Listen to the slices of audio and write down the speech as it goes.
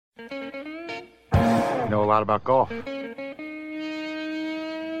You know a lot about golf. Well,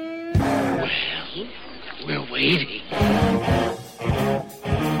 we're waiting.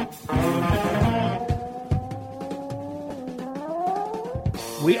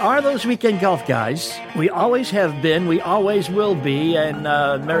 We are those weekend golf guys. We always have been. We always will be. And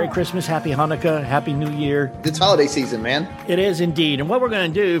Merry Christmas, Happy Hanukkah, Happy New Year. It's holiday season, man. It is indeed. And what we're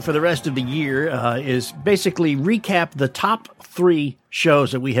going to do for the rest of the year is basically recap the top 3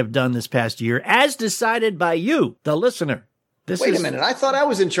 shows that we have done this past year as decided by you, the listener. Wait a minute. I thought I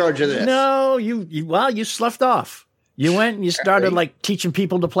was in charge of this. No, you sloughed off. You went and you started like teaching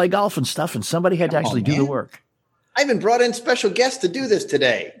people to play golf and stuff, and somebody had to actually do the work. I even brought in special guests to do this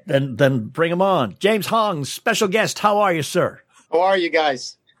today. Then bring them on. James Hong, special guest. How are you, sir? How are you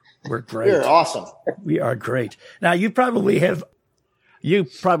guys? We're great. You're awesome. We are great. Now, you probably,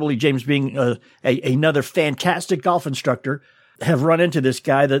 James, being another fantastic golf instructor, have run into this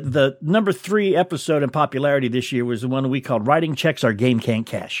guy. The number 3 episode in popularity this year was the one we called Writing Checks Our Game Can't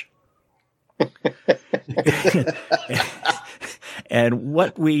Cash. And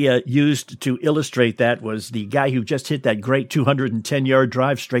what we used to illustrate that was the guy who just hit that great 210-yard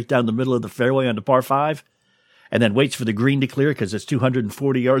drive straight down the middle of the fairway on the par 5, and then waits for the green to clear because it's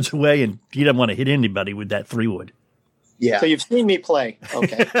 240 yards away, and he doesn't want to hit anybody with that 3-wood. Yeah. So you've seen me play.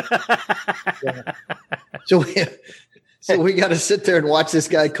 Okay. Yeah. So we got to sit there and watch this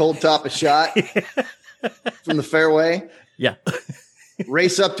guy cold top a shot from the fairway. Yeah.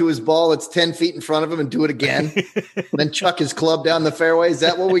 Race up to his ball that's 10 feet in front of him and do it again. Then chuck his club down the fairway. Is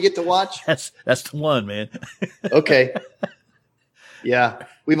that what we get to watch? That's the one, man. Okay. Yeah,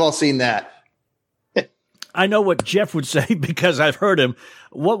 we've all seen that. I know what Jeff would say because I've heard him.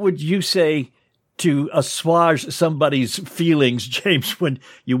 What would you say to assuage somebody's feelings, James, when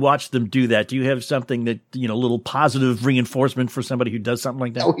you watch them do that? Do you have something that, a little positive reinforcement for somebody who does something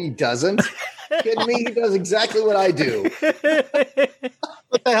like that? No, he doesn't. Kidding me? He does exactly what I do.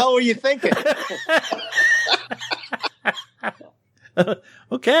 What the hell were you thinking?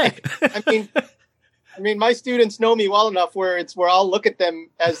 Okay. I mean, my students know me well enough where I'll look at them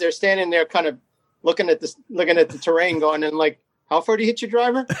as they're standing there, kind of looking at the terrain, going and like, how far do you hit your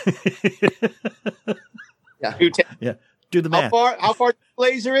driver? Yeah. 210. Yeah. Do the math. How far do you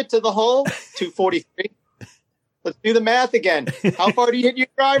laser it to the hole? 243. Let's do the math again. How far do you hit your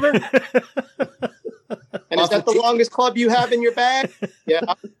driver? And is that the longest club you have in your bag?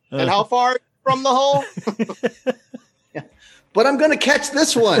 Yeah. And how far from the hole? Yeah. But I'm going to catch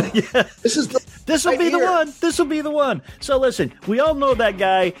this one. Yeah. This will be the one. This will be the one. So listen, we all know that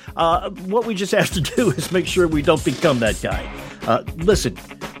guy. What we just have to do is make sure we don't become that guy. Listen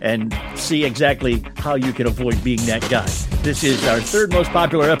and see exactly how you can avoid being that guy. This is our 3rd most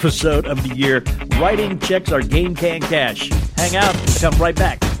popular episode of the year. Writing Checks Our Game Can't Cash. Hang out and come right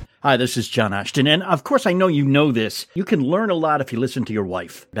back. Hi, this is John Ashton, and of course I know you know this. You can learn a lot if you listen to your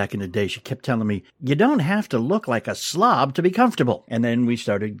wife. Back in the day, she kept telling me, you don't have to look like a slob to be comfortable. And then we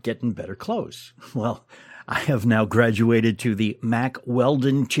started getting better clothes. Well, I have now graduated to the Mack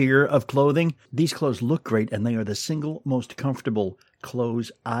Weldon tier of clothing. These clothes look great, and they are the single most comfortable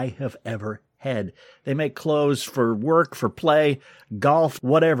clothes I have ever had. They make clothes for work, for play, golf,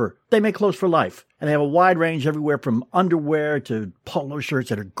 whatever. They make clothes for life. And they have a wide range everywhere from underwear to polo shirts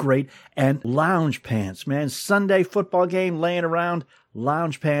that are great and lounge pants, man. Sunday football game, laying around,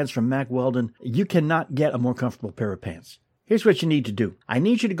 lounge pants from Mack Weldon. You cannot get a more comfortable pair of pants. Here's what you need to do. I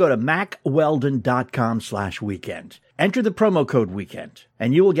need you to go to MackWeldon.com/weekend. Enter the promo code weekend,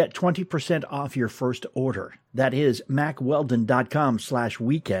 and you will get 20% off your first order. That is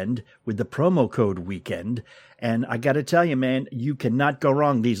MackWeldon.com/weekend with the promo code weekend. And I got to tell you, man, you cannot go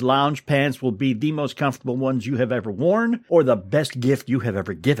wrong. These lounge pants will be the most comfortable ones you have ever worn or the best gift you have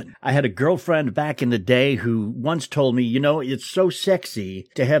ever given. I had a girlfriend back in the day who once told me, it's so sexy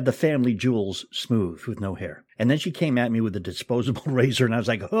to have the family jewels smooth with no hair. And then she came at me with a disposable razor, and I was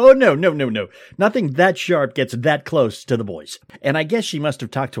like, oh, no. Nothing that sharp gets that close to the boys. And I guess she must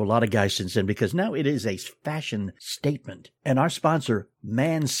have talked to a lot of guys since then, because now it is a fashion statement. And our sponsor,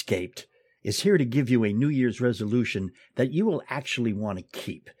 Manscaped, is here to give you a New Year's resolution that you will actually want to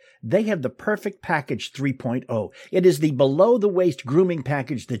keep. They have the Perfect Package 3.0. It is the below-the-waist grooming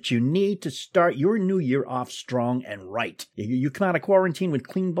package that you need to start your new year off strong and right. You come out of quarantine with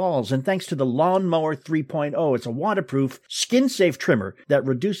clean balls, and thanks to the Lawnmower 3.0, it's a waterproof, skin-safe trimmer that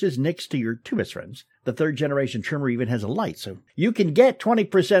reduces nicks to your two best friends. The 3rd-generation trimmer even has a light, so you can get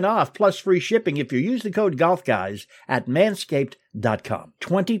 20% off plus free shipping if you use the code GOLFGUYS at Manscaped.com.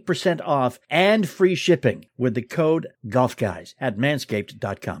 20% off and free shipping with the code GOLFGUYS at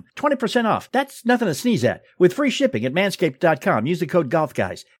Manscaped.com. 20% off. That's nothing to sneeze at. With free shipping at Manscaped.com. Use the code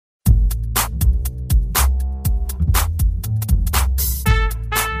GOLFGUYS.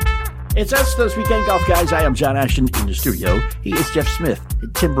 It's us, those weekend golf guys. I am John Ashton in the studio. He is Jeff Smith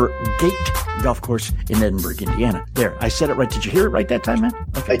at Timber Gate Golf Course in Edinburgh, Indiana. There, I said it right. Did you hear it right that time, man?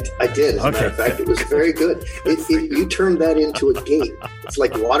 Okay. I did. As a matter of fact, it was very good. You turned that into a gate. It's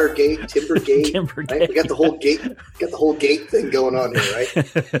like Watergate, Timber Gate. Timber Right? Gate. We got the whole gate thing going on here,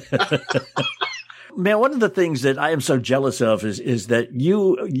 right? Man, one of the things that I am so jealous of is that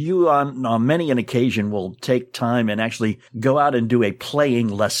you on many an occasion will take time and actually go out and do a playing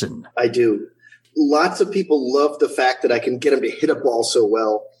lesson. I do. Lots of people love the fact that I can get them to hit a ball so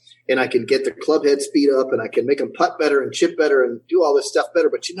well, and I can get the club head speed up, and I can make them putt better and chip better and do all this stuff better.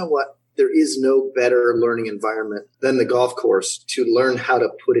 But you know what? There is no better learning environment than the golf course to learn how to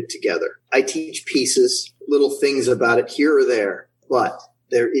put it together. I teach pieces, little things about it here or there, but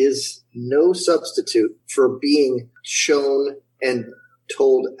there is no substitute for being shown and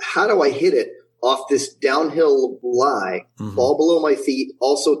told, how do I hit it off this downhill lie, ball below my feet,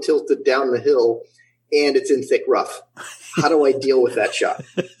 also tilted down the hill, and it's in thick rough. How do I deal with that shot?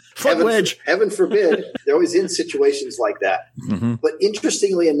 Heaven forbid, they're always in situations like that. Mm-hmm. But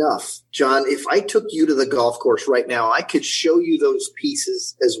interestingly enough, John, if I took you to the golf course right now, I could show you those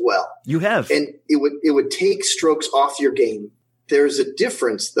pieces as well. You have. And it would take strokes off your game. There's a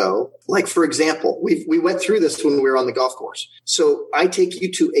difference, though. Like, for example, we went through this when we were on the golf course. So I take you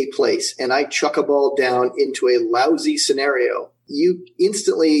to a place and I chuck a ball down into a lousy scenario. You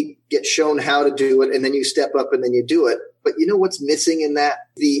instantly get shown how to do it, and then you step up and then you do it. But you know what's missing in that?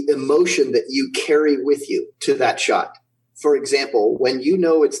 The emotion that you carry with you to that shot. For example, when you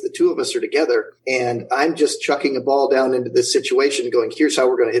know it's the two of us are together and I'm just chucking a ball down into this situation going, here's how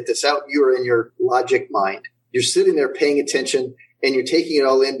we're going to hit this out. You're in your logic mind. You're sitting there paying attention and you're taking it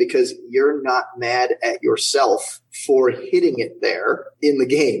all in because you're not mad at yourself for hitting it there in the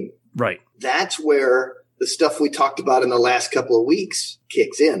game. Right. That's where the stuff we talked about in the last couple of weeks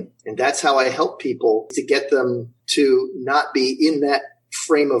kicks in. And that's how I help people to get them to not be in that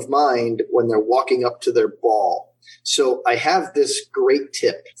frame of mind when they're walking up to their ball. So I have this great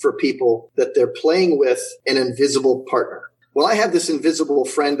tip for people that they're playing with an invisible partner. Well, I have this invisible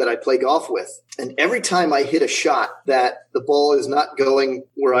friend that I play golf with, and every time I hit a shot that the ball is not going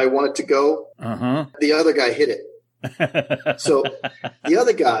where I want it to go, the other guy hit it. So the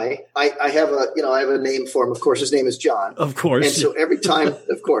other guy, I have a name for him. Of course, his name is John. Of course. And so every time,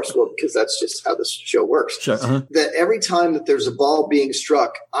 of course, well, because that's just how this show works, sure. That every time that there's a ball being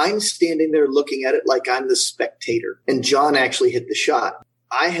struck, I'm standing there looking at it like I'm the spectator, and John actually hit the shot.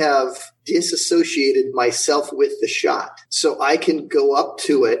 I have disassociated myself with the shot so I can go up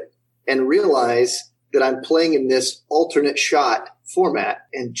to it and realize that I'm playing in this alternate shot format.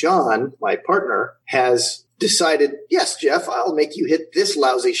 And John, my partner, has decided, yes, Jeff, I'll make you hit this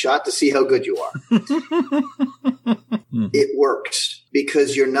lousy shot to see how good you are. It works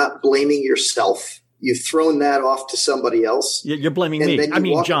because you're not blaming yourself. You've thrown that off to somebody else. You're blaming me. I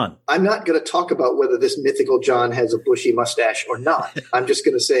mean, John. I'm not going to talk about whether this mythical John has a bushy mustache or not. I'm just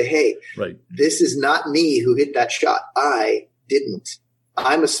going to say, hey, right. This is not me who hit that shot. I didn't.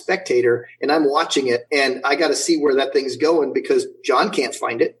 I'm a spectator and I'm watching it, and I got to see where that thing's going because John can't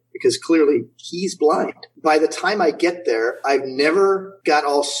find it because clearly he's blind. By the time I get there, I've never got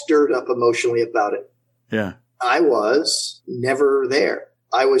all stirred up emotionally about it. Yeah. I was never there.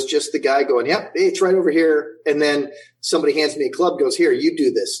 I was just the guy going, yep, hey, it's right over here. And then somebody hands me a club, goes, here, you do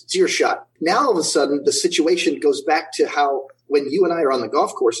this. It's your shot. Now, all of a sudden, the situation goes back to how when you and I are on the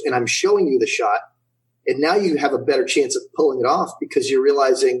golf course and I'm showing you the shot, and now you have a better chance of pulling it off because you're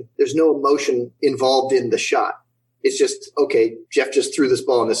realizing there's no emotion involved in the shot. It's just, okay, Jeff just threw this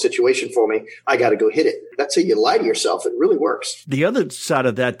ball in this situation for me. I got to go hit it. That's how you lie to yourself. It really works. The other side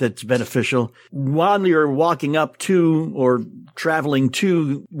of that that's beneficial, while you're walking up to or traveling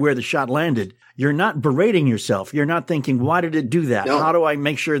to where the shot landed, you're not berating yourself. You're not thinking, why did it do that? No. How do I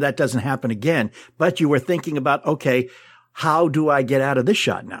make sure that doesn't happen again? But you were thinking about, okay, how do I get out of this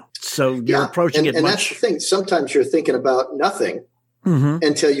shot now? So you're approaching it and much. that's the thing. Sometimes you're thinking about nothing.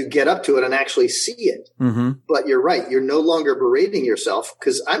 Until you get up to it and actually see it. But you're right. You're no longer berating yourself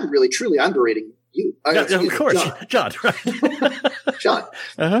because I'm berating you. Of course. John. Right. John.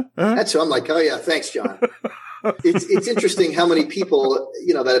 That's who I'm like, oh, yeah, thanks, John. It's interesting how many people,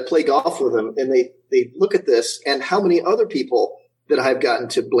 that play golf with him and they look at this and how many other people that I've gotten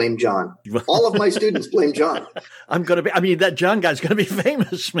to blame John. All of my students blame John. That John guy's going to be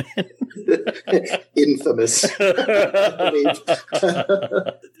famous, man. Infamous.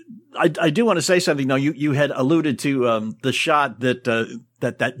 I do want to say something. No, you had alluded to the shot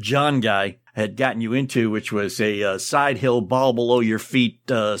that John guy had gotten you into, which was a side hill ball below your feet,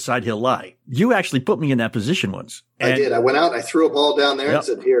 side hill lie. You actually put me in that position once. I did. I went out, I threw a ball down there and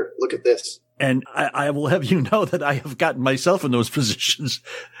said, here, look at this. And I will have you know that I have gotten myself in those positions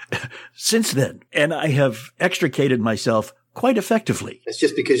since then. And I have extricated myself quite effectively. It's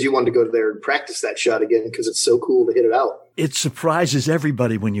just because you wanted to go there and practice that shot again because it's so cool to hit it out. It surprises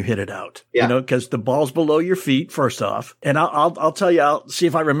everybody when you hit it out. Yeah. You know, because the ball's below your feet, first off. And I'll tell you, I'll see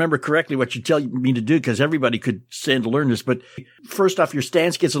if I remember correctly what you tell me to do, because everybody could stand to learn this. But first off, your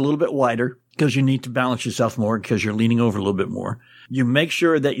stance gets a little bit wider because you need to balance yourself more because you're leaning over a little bit more. You make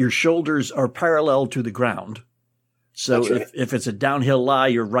sure that your shoulders are parallel to the ground. So right. if it's a downhill lie,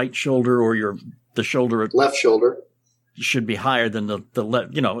 your right shoulder or the shoulder, left shoulder, should be higher than the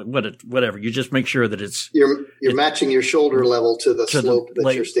left, you know, whatever. You just make sure that you're matching your shoulder level to the slope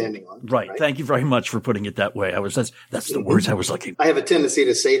that you're standing on. Right. Thank you very much for putting it that way. That's the words I was looking. I have a tendency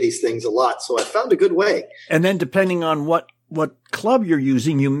to say these things a lot, so I found a good way. And then depending on what club you're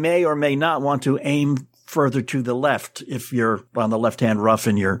using, you may or may not want to aim further to the left if you're on the left-hand rough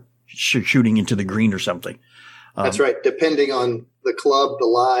and you're shooting into the green or something. That's right. Depending on the club, the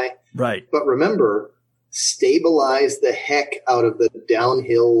lie. Right. But remember, stabilize the heck out of the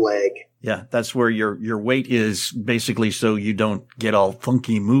downhill leg. Yeah, that's where your weight is, basically, so you don't get all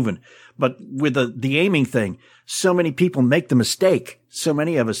funky moving. But with the aiming thing, so many people make the mistake. So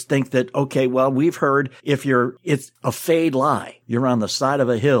many of us think that, okay, well, we've heard it's a fade lie. You're on the side of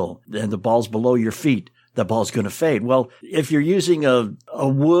a hill and the ball's below your feet. The ball's going to fade. Well, if you're using a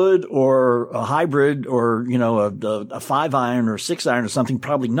wood or a hybrid or, you know, a 5-iron or 6-iron or something,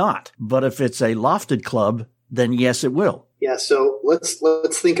 probably not. But if it's a lofted club, then yes, it will. Yeah. So let's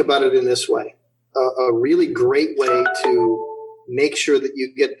think about it in this way. A really great way to make sure that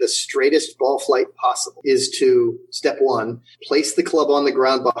you get the straightest ball flight possible is to, step one, place the club on the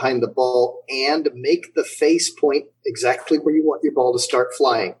ground behind the ball and make the face point exactly where you want your ball to start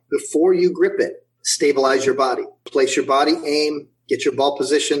flying. Before you grip it, stabilize your body. Place your body, aim, get your ball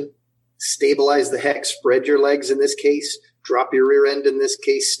position, stabilize the heck, spread your legs in this case, drop your rear end in this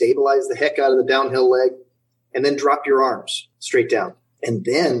case, stabilize the heck out of the downhill leg, and then drop your arms straight down. And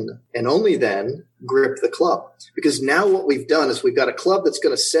then, and only then, grip the club. Because now what we've done is we've got a club that's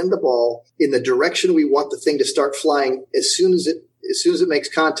going to send the ball in the direction we want the thing to start flying as soon as it makes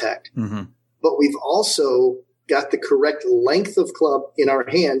contact. Mm-hmm. But we've also got the correct length of club in our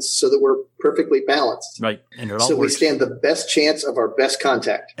hands so that we're perfectly balanced. Right. And so we stand the best chance of our best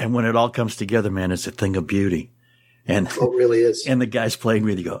contact. And when it all comes together, man, it's a thing of beauty. And it really is. And the guys playing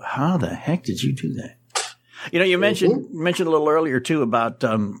with you go, how the heck did you do that? You know, you mentioned a little earlier too about,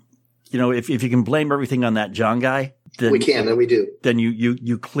 you know, if you can blame everything on that John guy, then we can, and we do. Then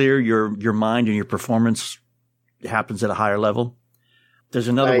you clear your mind and your performance happens at a higher level. There's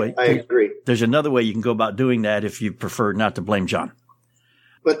another way. I agree. There's another way you can go about doing that if you prefer not to blame John.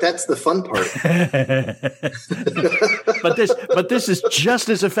 But that's the fun part. but this is just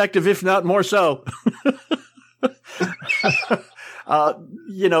as effective, if not more so.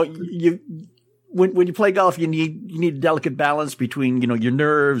 You know, when you play golf, you need a delicate balance between, you know, your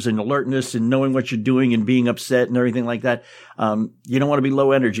nerves and alertness and knowing what you're doing and being upset and everything like that. You don't want to be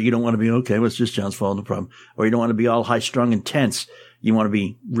low energy. You don't want to be, okay, well, it's just John's fault, no problem. Or you don't want to be all high strung and tense. You want to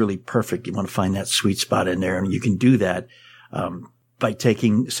be really perfect. You want to find that sweet spot in there. And you can do that, by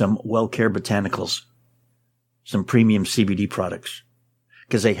taking some WellCare botanicals, some premium CBD products,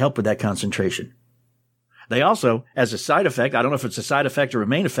 because they help with that concentration. They also, as a side effect, I don't know if it's a side effect or a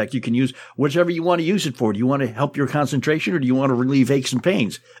main effect, you can use whichever you want to use it for. Do you want to help your concentration or do you want to relieve aches and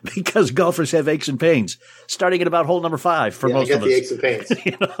pains? Because golfers have aches and pains, starting at about hole number 5 for most of us. I got the aches and pains.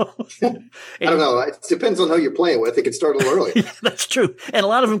 You know? I don't know. It depends on who you're playing with. It can start a little early. Yeah, that's true. And a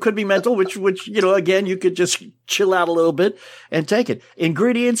lot of them could be mental, which, you know, again, you could just chill out a little bit and take it.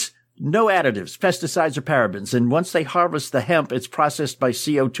 Ingredients: no additives, pesticides, or parabens. And once they harvest the hemp, it's processed by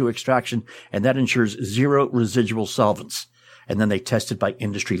CO2 extraction, and that ensures 0 residual solvents. And then they test it by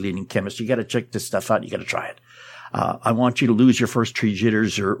industry-leading chemists. You got to check this stuff out. You got to try it. I want you to lose your first tree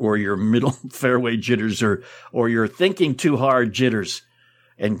jitters or your middle fairway jitters or your thinking too hard jitters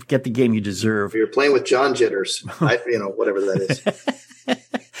and get the game you deserve. You're playing with John jitters, whatever that is.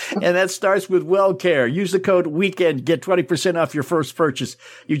 And that starts with WellCare. Use the code WEEKEND. Get 20% off your first purchase.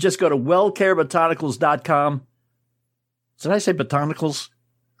 You just go to wellcarebotanicals.com. Did I say botanicals?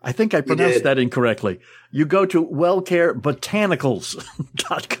 I think I pronounced that incorrectly. You go to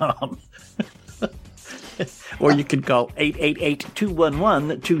wellcarebotanicals.com. Or you can call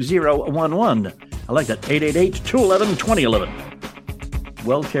 888-211-2011. I like that. 888-211-2011.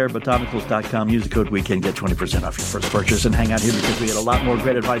 wellcarebotanicals.com. Use the code WEEKEND. Get 20% off your first purchase. And hang out here because we got a lot more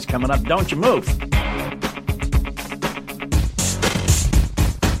great advice coming up. Don't you move.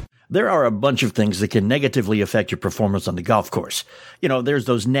 There are a bunch of things that can negatively affect your performance on the golf course. You know, there's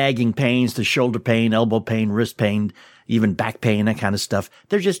those nagging pains, the shoulder pain, elbow pain, wrist pain, even back pain, that kind of stuff.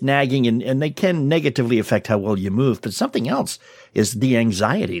 They're just nagging and they can negatively affect how well you move. But something else is the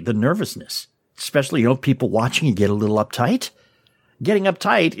anxiety, the nervousness, especially, people watching you get a little uptight. Getting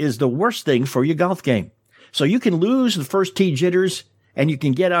uptight is the worst thing for your golf game. So you can lose the first tee jitters and you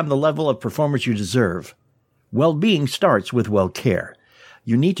can get on the level of performance you deserve. Well-being starts with WellCare.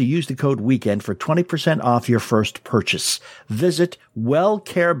 You need to use the code WEEKEND for 20% off your first purchase. Visit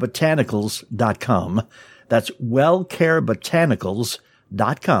wellcarebotanicals.com. That's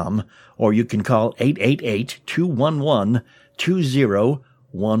wellcarebotanicals.com, or you can call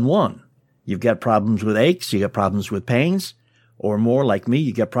 888-211-2011. You've got problems with aches, you got problems with pains, or more like me,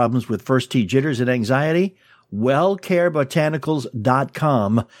 you got problems with first tee jitters and anxiety.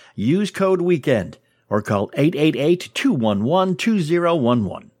 wellcarebotanicals.com. Use code WEEKEND. Or call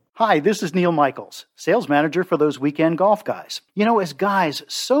 888-211-2011. Hi, this is Neil Michaels, sales manager for those weekend golf guys. As guys,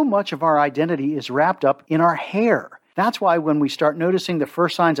 so much of our identity is wrapped up in our hair. That's why when we start noticing the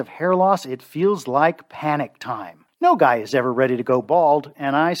first signs of hair loss, it feels like panic time. No guy is ever ready to go bald,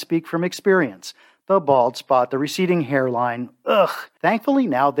 and I speak from experience. The bald spot, the receding hairline, ugh. Thankfully,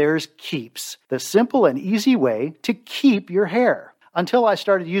 now there's Keeps, the simple and easy way to keep your hair. Until I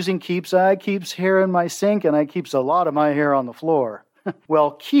started using Keeps, I keeps hair in my sink and I keeps a lot of my hair on the floor.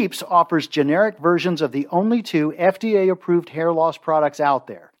 Well, Keeps offers generic versions of the only 2 FDA-approved hair loss products out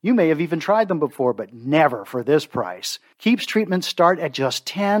there. You may have even tried them before, but never for this price. Keeps treatments start at just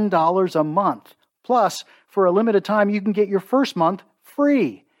 $10 a month. Plus, for a limited time, you can get your first month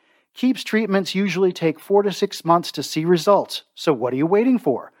free. Keeps treatments usually take 4 to 6 months to see results. So what are you waiting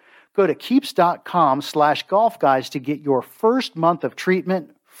for? Go to keeps.com/golfguys to get your first month of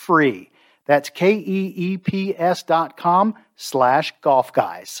treatment free. That's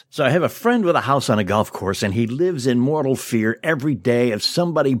KEEPS.com/golfguys. So I have a friend with a house on a golf course, and he lives in mortal fear every day of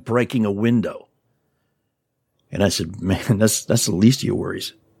somebody breaking a window. And I said, man, that's the least of your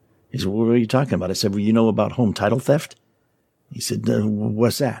worries. He said, what are you talking about? I said, well, you know about home title theft? He said,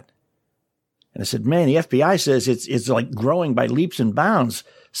 what's that? And I said, man, the FBI says it's like growing by leaps and bounds.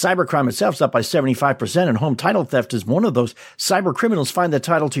 Cybercrime itself is up by 75%, and home title theft is one of those. Cyber criminals find the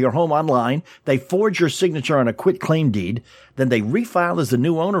title to your home online. They forge your signature on a quitclaim deed. Then they refile as the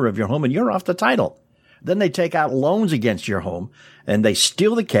new owner of your home, and you're off the title. Then they take out loans against your home, and they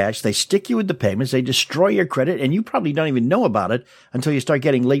steal the cash. They stick you with the payments. They destroy your credit, and you probably don't even know about it until you start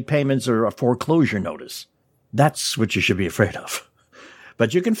getting late payments or a foreclosure notice. That's what you should be afraid of.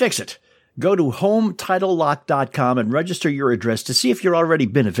 But you can fix it. Go to HomeTitleLock.com and register your address to see if you've already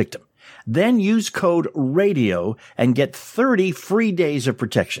been a victim. Then use code RADIO and get 30 free days of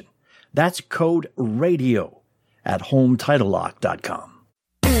protection. That's code RADIO at HomeTitleLock.com.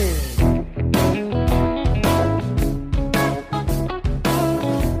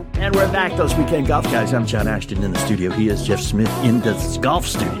 And we're back, those weekend golf guys. I'm John Ashton in the studio. He is Jeff Smith in the golf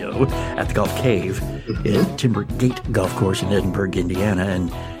studio at the Golf Cave at Timber Gate Golf Course in Edinburgh, Indiana. And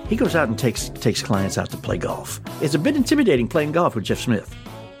he goes out and takes clients out to play golf. It's a bit intimidating playing golf with Jeff Smith.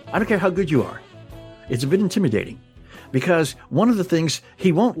 I don't care how good you are. It's a bit intimidating because one of the things,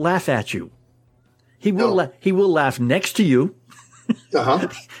 he won't laugh at you. He will laugh next to you.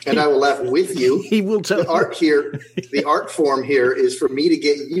 And I will laugh with you. He will tell the art form here is for me to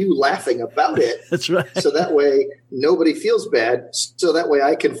get you laughing about it. That's right. So that way nobody feels bad. So that way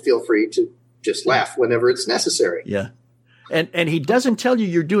I can feel free to just laugh whenever it's necessary. Yeah. And he doesn't tell you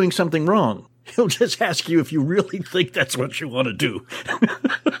you're doing something wrong. He'll just ask you if you really think that's what you want to do.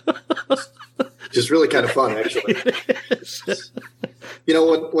 Just really kind of fun, actually.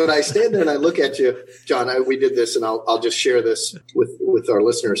 When I stand there and I look at you, John, we did this, and I'll just share this with our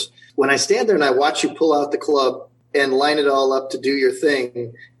listeners. When I stand there and I watch you pull out the club and line it all up to do your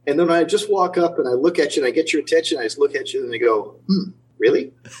thing, and then I just walk up and I look at you and I get your attention, I just look at you and I go,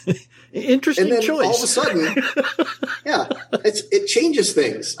 really? Interesting and then choice. All of a sudden, it changes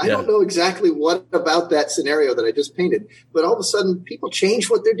things. I don't know exactly what about that scenario that I just painted, but all of a sudden people change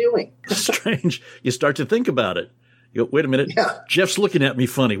what they're doing. Strange. You start to think about it. You go, wait a minute. Yeah. Jeff's looking at me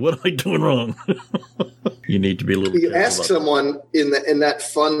funny. What am I doing wrong? You need to be a little You ask someone in that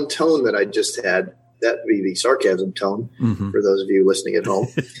fun tone that I just had, that would be the sarcasm tone for those of you listening at home.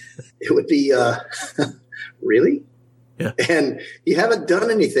 It would be, really? Yeah. And you haven't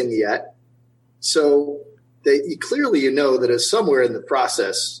done anything yet. So you know that it's somewhere in the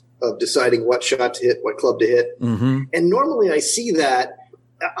process of deciding what shot to hit, what club to hit. Mm-hmm. And normally I see that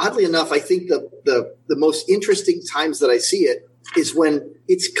oddly enough, I think the most interesting times that I see it is when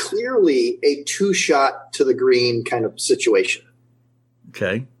it's clearly a 2-shot to the green kind of situation.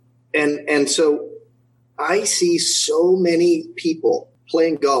 Okay. And so I see so many people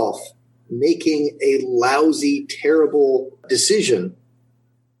playing golf making a lousy, terrible decision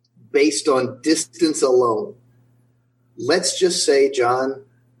based on distance alone. Let's just say, John,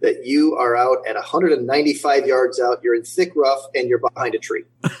 that you are out at 195 yards out, you're in thick rough, and you're behind a tree.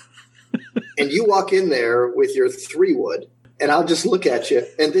 And you walk in there with your 3-wood, and I'll just look at you.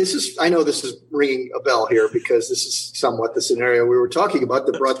 And I know this is ringing a bell here because this is somewhat the scenario we were talking about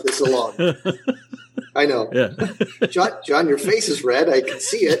that brought this along. I know. Yeah. John, your face is red. I can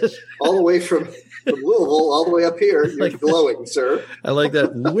see it all the way from Louisville all the way up here. You're like glowing, sir. I like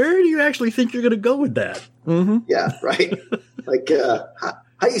that. Where do you actually think you're going to go with that? Mm-hmm. Yeah, right. Like,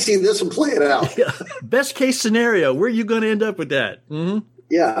 how do you see this one playing out? Yeah. Best case scenario, where are you going to end up with that? Mm-hmm.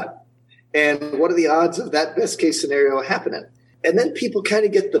 Yeah. And what are the odds of that best case scenario happening? And then people kind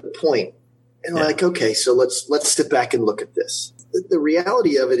of get the point. And like, okay, so let's sit back and look at this. The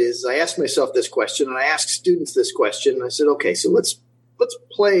reality of it is I asked myself this question and I asked students this question. And I said, okay, so let's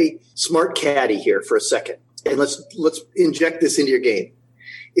play smart caddy here for a second. And let's inject this into your game.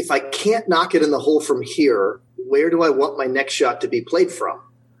 If I can't knock it in the hole from here, where do I want my next shot to be played from?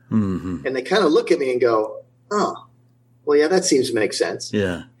 Mm-hmm. And they kind of look at me and go, oh, well, yeah, that seems to make sense.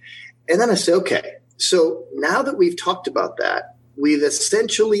 Yeah. And then I say, okay, so now that we've talked about that, we've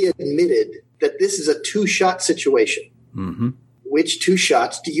essentially admitted that this is a 2-shot situation. Mm-hmm. Which 2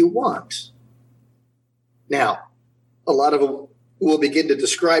 shots do you want? Now, a lot of them will begin to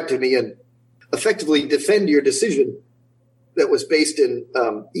describe to me and effectively defend your decision that was based in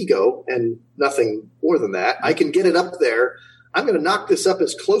ego and nothing more than that. I can get it up there. I'm going to knock this up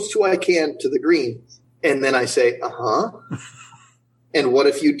as close to I can to the green. And then I say, and what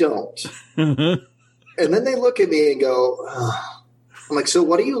if you don't? Mm-hmm. And then they look at me and go, oh. I'm like, so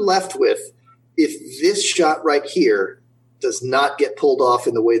what are you left with if this shot right here does not get pulled off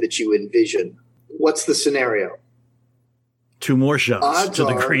in the way that you envision? What's the scenario? 2 more shots Odds to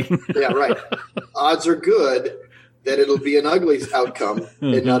the are, green. Yeah, right. Odds are good that it'll be an ugly outcome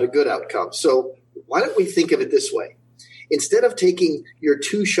and not a good outcome. So why don't we think of it this way? Instead of taking your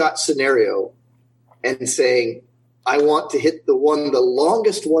 2-shot scenario and saying, I want to hit the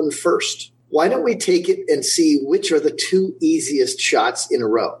longest one first, why don't we take it and see which are the 2 easiest shots in a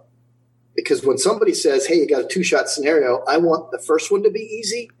row? Because when somebody says, hey, you got a 2-shot scenario, I want the first one to be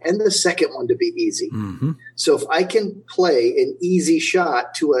easy and the second one to be easy. Mm-hmm. So if I can play an easy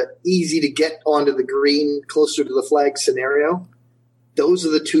shot to an easy to get onto the green closer to the flag scenario, those are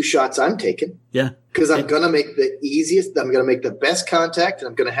the 2 shots I'm taking. Yeah. Because I'm going to make the easiest, I'm going to make the best contact, and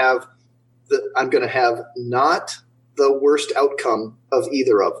I'm going to have not the worst outcome of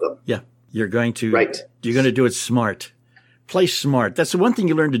either of them. Yeah. You're going to Right. do it smart. Play smart. That's the one thing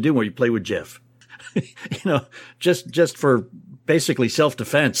you learn to do when you play with Jeff. Just for basically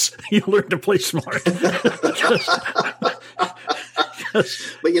self-defense, you learn to play smart. But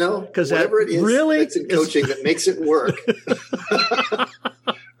whatever it is that's in coaching that makes it work,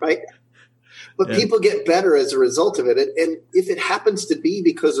 right? But people get better as a result of it. And if it happens to be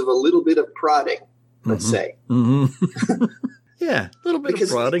because of a little bit of prodding, let's say. Mm-hmm. Yeah, a little bit of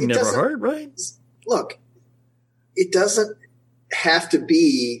prodding never hurt, right? Look, it doesn't have to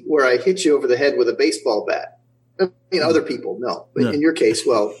be where I hit you over the head with a baseball bat. I mean, other people, no. But in your case,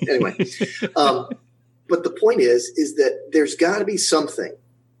 well, anyway. But the point is that there's got to be something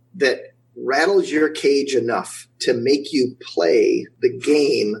that rattles your cage enough to make you play the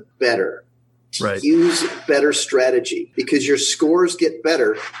game better. Right. Use better strategy because your scores get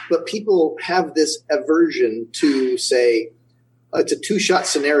better. But people have this aversion to say it's a 2-shot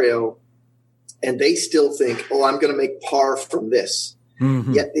scenario and they still think, oh, I'm going to make par from this.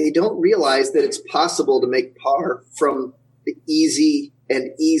 Mm-hmm. Yet they don't realize that it's possible to make par from the easy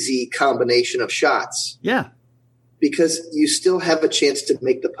combination of shots. Yeah. Because you still have a chance to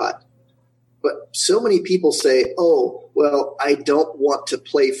make the putt. But so many people say, oh, well, I don't want to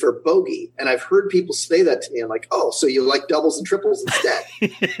play for bogey. And I've heard people say that to me. I'm like, oh, so you like doubles and triples instead.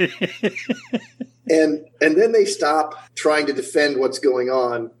 And then they stop trying to defend what's going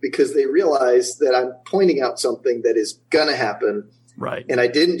on because they realize that I'm pointing out something that is going to happen. Right. And I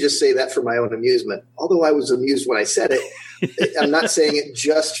didn't just say that for my own amusement. Although I was amused when I said it, I'm not saying it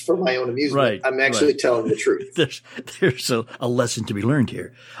just for my own amusement. Right. I'm actually telling the truth. There's a lesson to be learned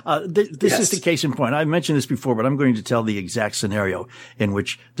here. This is the case in point. I mentioned this before, but I'm going to tell the exact scenario in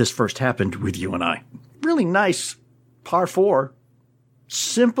which this first happened with you and I. Really nice par 4.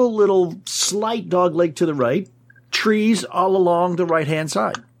 Simple little slight dog leg to the right. trees all along the right-hand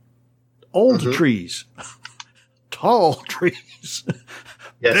side. Old trees. Tall trees.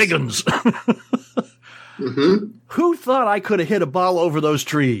 Yes. Big uns. Who thought I could have hit a ball over those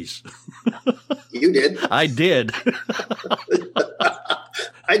trees? You did. I did.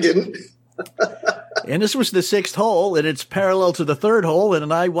 I didn't. And this was the 6th hole, and it's parallel to the 3rd hole,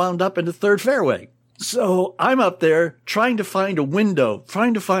 and I wound up in the 3rd fairway. So I'm up there trying to find a window,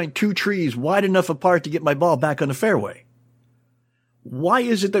 trying to find 2 trees wide enough apart to get my ball back on the fairway. Why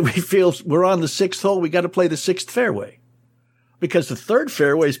is it that we feel we're on the 6th hole, we got to play the 6th fairway? Because the 3rd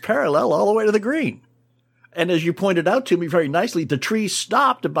fairway is parallel all the way to the green. And as you pointed out to me very nicely, the tree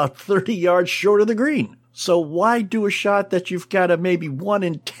stopped about 30 yards short of the green. So why do a shot that you've got a maybe 1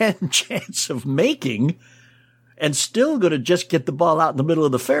 in 10 chance of making and still going to just get the ball out in the middle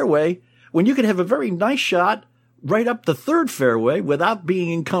of the fairway when you can have a very nice shot right up the 3rd fairway without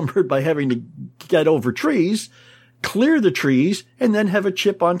being encumbered by having to get over trees, clear the trees, and then have a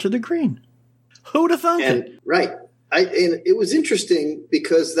chip onto the green? Who'd have thunk it? Right. And it was interesting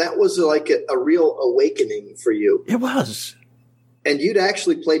because that was like a real awakening for you. It was. And you'd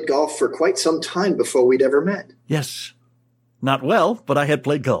actually played golf for quite some time before we'd ever met. Yes. Not well, but I had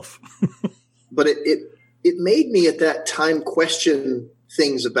played golf. But it made me at that time question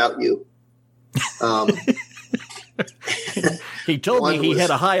things about you. He told me he had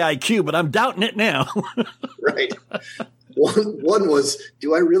a high IQ, but I'm doubting it now. Right. One was,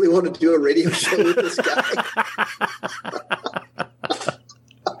 do I really want to do a radio show with this guy?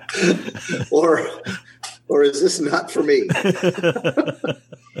 or is this not for me?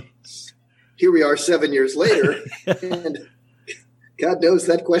 Here we are 7 years later, and God knows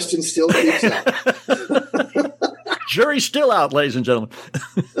that question still keeps out. Jury's still out, ladies and gentlemen.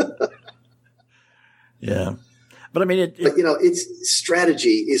 Yeah. But I mean, but it's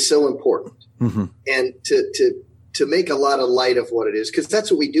strategy is so important. And to make a lot of light of what it is, because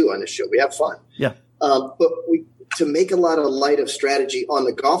that's what we do on this show. We have fun. Yeah. But to make a lot of light of strategy on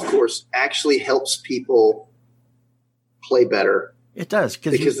the golf course actually helps people play better. It does.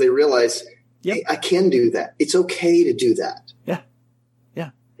 Because they realize, hey, I can do that. It's okay to do that. Yeah. Yeah.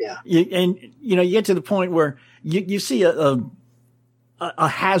 Yeah. You get to the point where you see a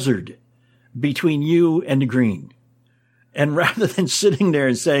hazard between you and the green. And rather than sitting there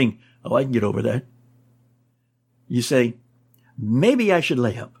and saying, oh, I can get over that, you say, maybe I should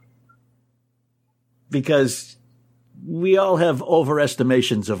lay up. Because we all have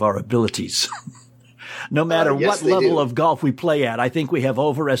overestimations of our abilities. No matter what level of golf we play at, I think we have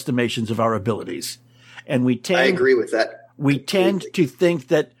overestimations of our abilities. And I agree with that. We tend to think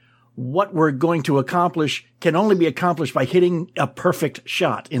that what we're going to accomplish can only be accomplished by hitting a perfect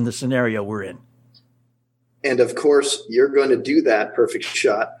shot in the scenario we're in. And of course, you're going to do that perfect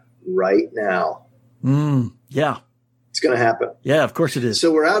shot right now. Yeah. It's going to happen. Yeah, of course it is.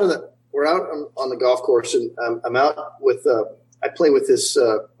 So we're out on the golf course, and I'm out with I play with this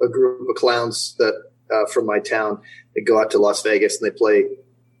a group of clowns that from my town. They go out to Las Vegas and they play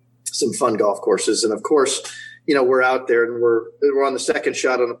some fun golf courses. And of course, we're out there and we're on the second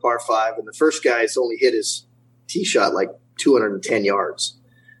shot on a par 5, and the first guy's only hit his tee shot like 210 yards.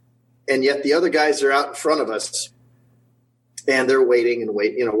 And yet the other guys are out in front of us, and they're waiting and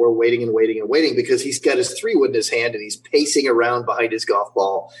waiting. We're waiting and waiting and waiting because he's got his 3-wood in his hand and he's pacing around behind his golf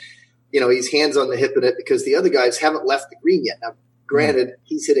ball. He's hands on the hip in it because the other guys haven't left the green yet. Now, granted,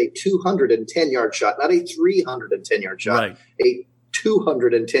 he's hit a 210-yard shot, not a 310-yard shot, right. A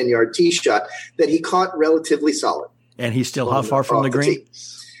 210-yard tee shot that he caught relatively solid. And he's still how far from the green?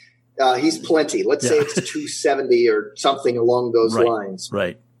 He's plenty. Let's say it's 270 or something along those lines.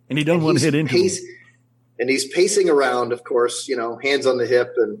 Right. And he don't want to hit into him. And he's pacing around, of course, hands on the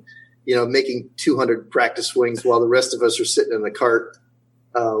hip and, making 200 practice swings while the rest of us are sitting in the cart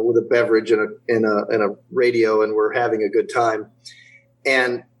with a beverage and a radio, and we're having a good time.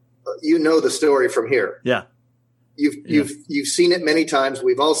 And the story from here. Yeah. You've seen it many times.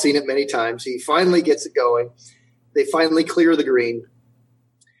 We've all seen it many times. He finally gets it going. They finally clear the green.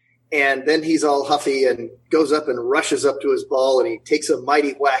 And then he's all huffy and goes up and rushes up to his ball, and he takes a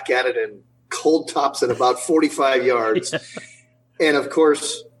mighty whack at it and cold tops it about 45 yards. And of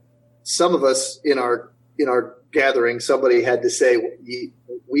course, some of us in our gathering, somebody had to say,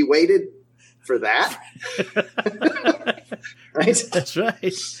 we waited for that. Right? That's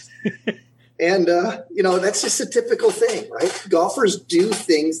right. And, that's just a typical thing, right? Golfers do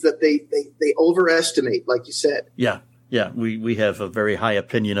things that they overestimate, like you said. Yeah. Yeah. We have a very high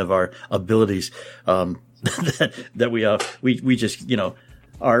opinion of our abilities, that we just,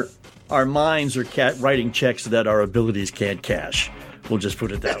 our minds are writing checks that our abilities can't cash. We'll just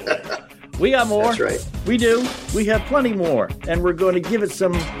put it that way. We got more. That's right. We do. We have plenty more. And we're going to give it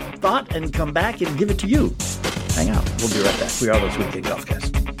some thought and come back and give it to you. Hang out. We'll be right back. We are those Weekend Golf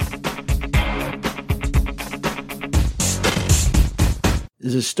Guys.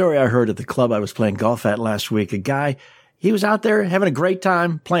 There's a story I heard at the club I was playing golf at last week. A guy, he was out there having a great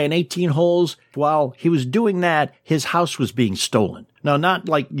time playing 18 holes. While he was doing that, his house was being stolen. Now, not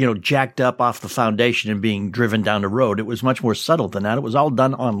like, jacked up off the foundation and being driven down the road. It was much more subtle than that. It was all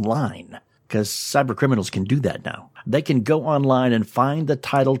done online because cyber criminals can do that now. They can go online and find the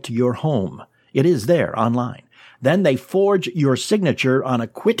title to your home. It is there online. Then they forge your signature on a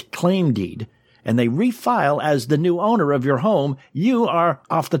quit claim deed and they refile as the new owner of your home. You are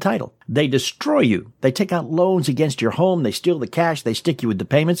off the title. They destroy you. They take out loans against your home. They steal the cash. They stick you with the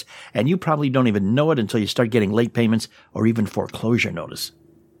payments. And you probably don't even know it until you start getting late payments or even foreclosure notice.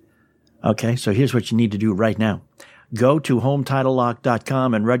 Okay, so here's what you need to do right now. Go to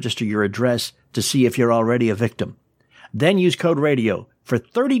HomeTitleLock.com and register your address to see if you're already a victim. Then use code RADIO for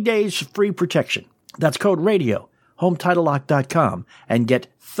 30 days free protection. That's code RADIO. HomeTitleLock.com and get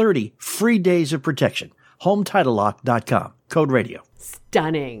 30 free days of protection. HomeTitleLock.com. Code Radio.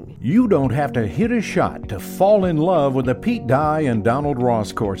 Stunning. You don't have to hit a shot to fall in love with the Pete Dye and Donald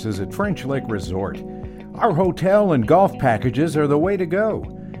Ross courses at French Lick Resort. Our hotel and golf packages are the way to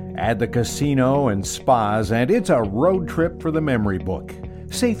go. Add the casino and spas, and it's a road trip for the memory book.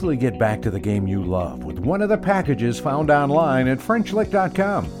 Safely get back to the game you love with one of the packages found online at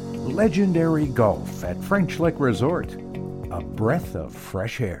FrenchLick.com. Legendary golf at French Lick Resort. A breath of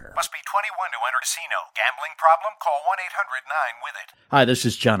fresh air. Must be 21 to enter casino. Gambling problem? Call 1-800-9-WITH-IT. Hi, this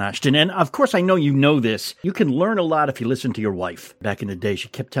is John Ashton, and of course I know you know this. You can learn a lot if you listen to your wife. Back in the day, she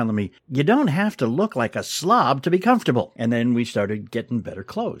kept telling me, you don't have to look like a slob to be comfortable. And then we started getting better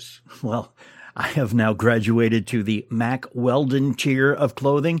clothes. Well, I have now graduated to the Mack Weldon tier of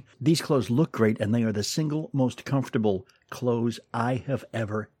clothing. These clothes look great, and they are the single most comfortable clothes I have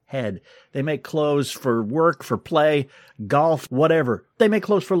ever had. They make clothes for work, for play, golf, whatever. They make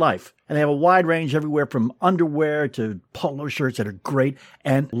clothes for life. And they have a wide range everywhere from underwear to polo shirts that are great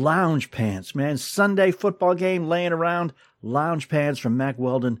and lounge pants, man. Sunday football game, laying around, lounge pants from Mack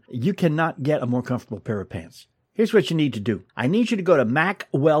Weldon. You cannot get a more comfortable pair of pants. Here's what you need to do. I need you to go to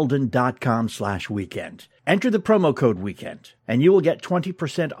MackWeldon.com/weekend. Enter the promo code weekend, and you will get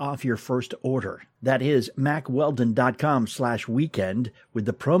 20% off your first order. That is MackWeldon.com/weekend with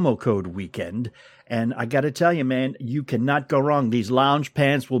the promo code weekend. And I got to tell you, man, you cannot go wrong. These lounge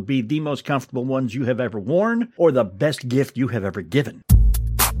pants will be the most comfortable ones you have ever worn or the best gift you have ever given.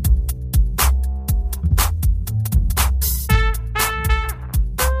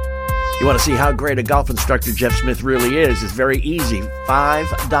 You want to see how great a golf instructor Jeff Smith really is? It's very easy.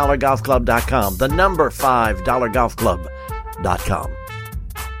 $5golfclub.com. The number $5golfclub.com.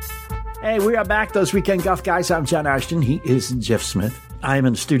 Hey, we are back, those Weekend Golf Guys. I'm John Ashton. He is Jeff Smith. I am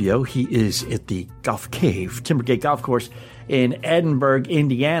in the studio. He is at the Golf Cave, Timbergate Golf Course in Edinburgh,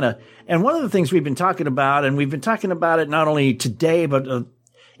 Indiana. And one of the things we've been talking about, and we've been talking about it not only today, but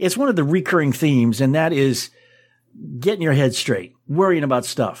it's one of the recurring themes, and that is getting your head straight, worrying about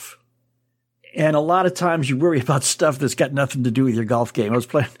stuff. And a lot of times you worry about stuff that's got nothing to do with your golf game. I was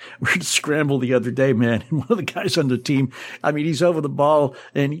playing, we were at Scramble the other day, man. And one of the guys on the team, I mean, he's over the ball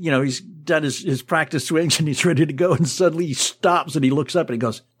and, he's done his practice swings and he's ready to go. And suddenly he stops and he looks up and he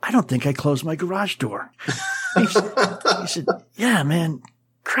goes, I don't think I closed my garage door. He said, yeah, man,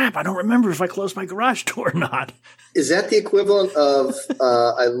 crap. I don't remember if I closed my garage door or not. Is that the equivalent of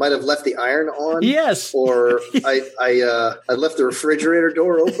I might have left the iron on? Yes. Or I left the refrigerator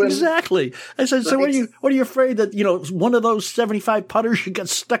door open? Exactly. I said, so what are you afraid that, one of those 75 putters you got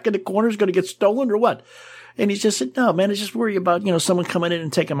stuck in the corner is going to get stolen or what? And he just said, no, man, I just worry about, someone coming in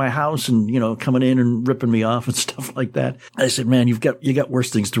and taking my house and, coming in and ripping me off and stuff like that. I said, man, you got worse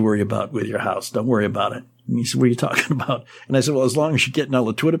things to worry about with your house. Don't worry about it. And he said, what are you talking about? And I said, well, as long as you're getting all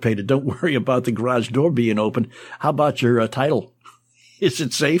the Twitter painted, don't worry about the garage door being open. How about your title? Is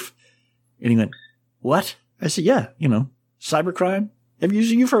it safe? And he went, what? I said, yeah, cybercrime.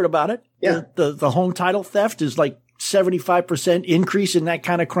 You've heard about it. Yeah. The home title theft is like 75% increase in that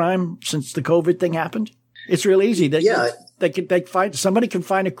kind of crime since the COVID thing happened. It's real easy. Somebody can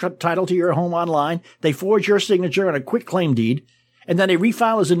find a title to your home online. They forge your signature on a quit claim deed, and then they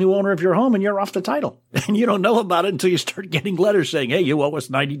refile as a new owner of your home, and you're off the title. And you don't know about it until you start getting letters saying, "Hey, you owe us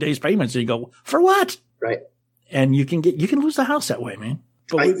 90 days payments." And you go, "For what?" Right. And you can lose the house that way, man.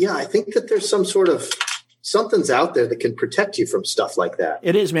 I think that there's some sort of something's out there that can protect you from stuff like that.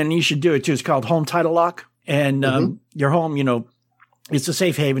 It is, man. And you should do it too. It's called Home Title Lock, and your home, It's a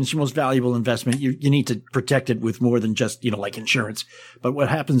safe haven. It's your most valuable investment. You need to protect it with more than just, like insurance. But what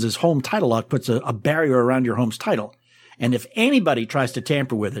happens is Home Title Lock puts a barrier around your home's title. And if anybody tries to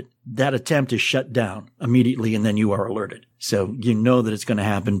tamper with it, that attempt is shut down immediately, and then you are alerted. So you know that it's going to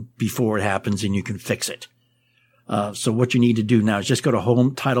happen before it happens, and you can fix it. So what you need to do now is just go to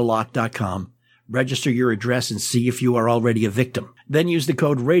HomeTitleLock.com, register your address, and see if you are already a victim. Then use the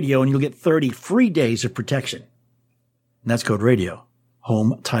code RADIO, and you'll get 30 free days of protection. And that's code RADIO,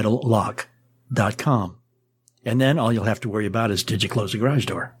 HomeTitleLock.com. And then all you'll have to worry about is, did you close the garage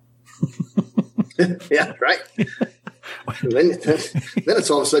door? Yeah, right. Then it's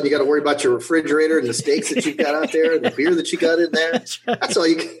all of a sudden you got to worry about your refrigerator and the steaks that you've got out there and the beer that you got in there. That's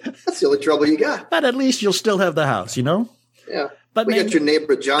the only trouble you got. But at least you'll still have the house, Yeah. But we got your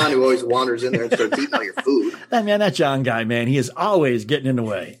neighbor John who always wanders in there and starts eating all your food. That John guy, man, he is always getting in the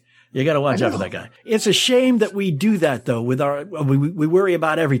way. You got to watch out for that guy. It's a shame that we do that, though. We worry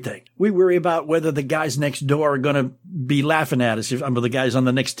about everything. We worry about whether the guys next door are going to be laughing at us, or the guys on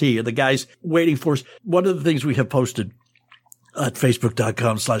the next tee, or the guys waiting for us. One of the things we have posted at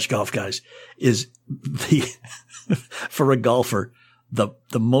Facebook.com/golf guys is for a golfer, the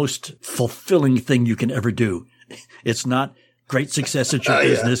most fulfilling thing you can ever do. It's not great success at your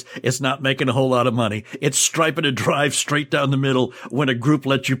business. Yeah. It's not making a whole lot of money. It's striping a drive straight down the middle when a group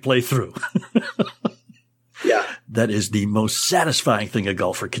lets you play through. Yeah. That is the most satisfying thing a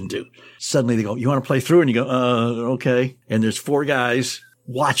golfer can do. Suddenly they go, you want to play through? And you go, okay. And there's 4 guys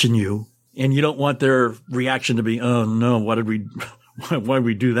watching you, and you don't want their reaction to be, oh no, why did we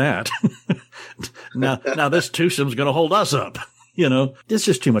do that? now this twosome's going to hold us up. There's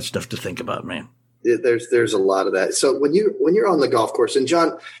just too much stuff to think about, man. There's a lot of that. So when you're on the golf course, and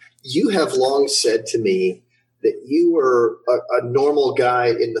John, you have long said to me that you were a normal guy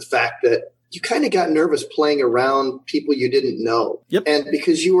in the fact that you kind of got nervous playing around people you didn't know. Yep. And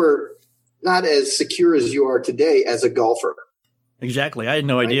because you were not as secure as you are today as a golfer. Exactly. I had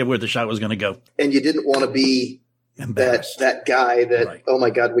no idea where the shot was going to go. And you didn't want to be that guy that, oh my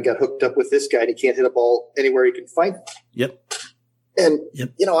God, we got hooked up with this guy and he can't hit a ball anywhere he can find. Yep. And,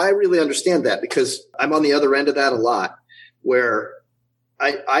 I really understand that because I'm on the other end of that a lot where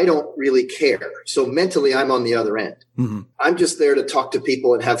I don't really care. So mentally, I'm on the other end. Mm-hmm. I'm just there to talk to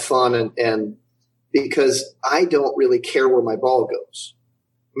people and have fun. And because I don't really care where my ball goes.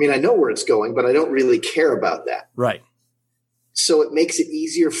 I mean, I know where it's going, but I don't really care about that. Right. So it makes it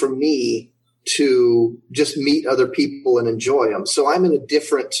easier for me to just meet other people and enjoy them. So I'm in a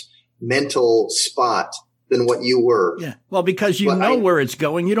different mental spot than what you were. Yeah. Well, because you know where it's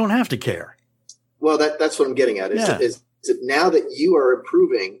going, you don't have to care. Well, that's what I'm getting at. Is that now that you are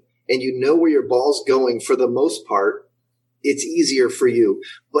improving and you know where your ball's going for the most part, it's easier for you.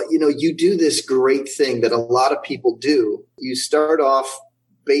 But, you do this great thing that a lot of people do. You start off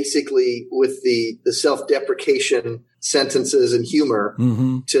basically with the self-deprecation sentences and humor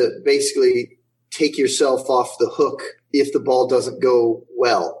to basically take yourself off the hook if the ball doesn't go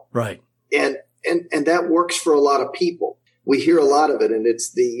well. Right. And that works for a lot of people. We hear a lot of it, and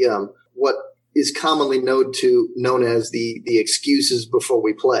it's the what is commonly known as the excuses before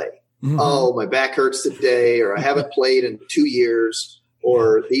we play. Mm-hmm. Oh, my back hurts today, or I haven't played in 2 years,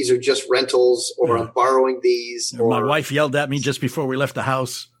 or these are just rentals, or I'm borrowing these. Or my wife yelled at me just before we left the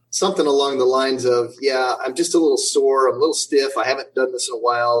house. Something along the lines of, I'm just a little sore, I'm a little stiff, I haven't done this in a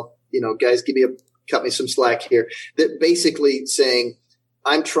while. Guys, cut me some slack here. That basically saying,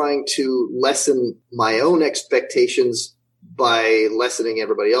 I'm trying to lessen my own expectations by lessening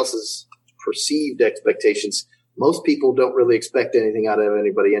everybody else's perceived expectations. Most people don't really expect anything out of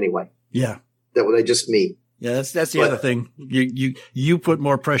anybody anyway. Yeah. That what I just mean. Yeah, that's the other thing. You put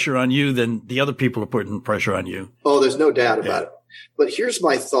more pressure on you than the other people are putting pressure on you. Oh, there's no doubt about it. But here's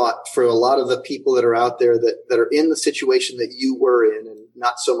my thought for a lot of the people that are out there that are in the situation that you were in and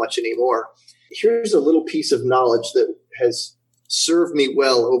not so much anymore. Here's a little piece of knowledge that has served me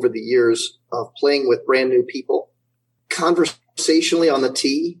well over the years of playing with brand new people. Conversationally on the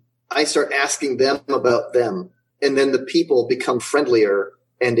tee, I start asking them about them, and then the people become friendlier,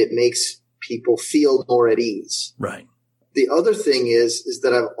 and it makes people feel more at ease. Right. The other thing is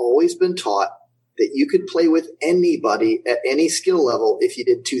that I've always been taught that you could play with anybody at any skill level if you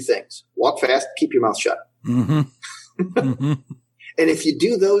did 2 things. Walk fast, keep your mouth shut. Mm-hmm. Mm-hmm. And if you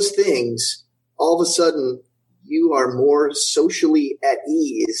do those things, all of a sudden you are more socially at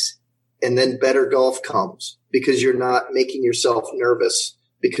ease, and then better golf comes because you're not making yourself nervous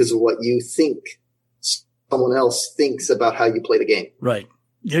because of what you think someone else thinks about how you play the game. Right.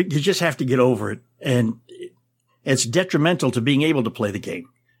 You just have to get over it. And it's detrimental to being able to play the game.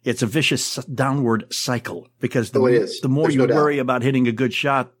 it's a vicious downward cycle because it is. the more There's you no doubt. worry about hitting a good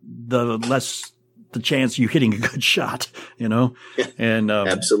shot, the less the chance you hitting a good shot, you know? And,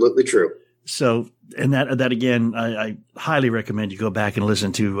 Absolutely true. so, and that again, I highly recommend you go back and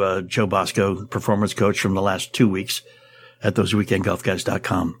listen to Joe Bosco, performance coach from the last 2 weeks at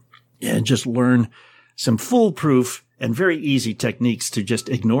thoseweekendgolfguys.com, and just learn some foolproof and very easy techniques to just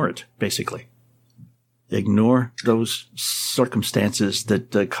ignore it, basically. Ignore those circumstances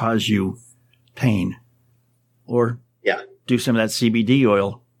that cause you pain, or do some of that CBD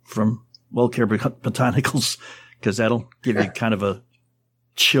oil from WellCare Botanicals, because that'll give you kind of a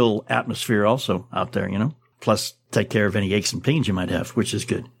chill atmosphere also out there, you know, plus take care of any aches and pains you might have, which is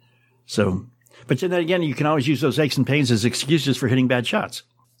good. So, but then again, you can always use those aches and pains as excuses for hitting bad shots.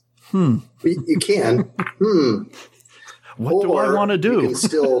 You can. What do I want to do? You can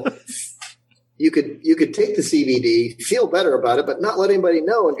still, you could take the CBD, feel better about it, but not let anybody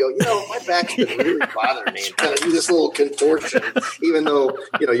know and go, my back's been really bothering me, and kind of do this little contortion, even though,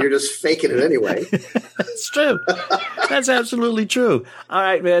 you're just faking it anyway. It's true. That's absolutely true. All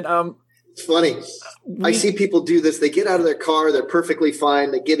right, man. It's funny. I see people do this. They get out of their car. They're perfectly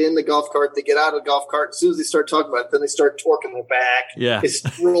fine. They get in the golf cart. They get out of the golf cart. As soon as they start talking about it, then they start torquing their back. Yeah.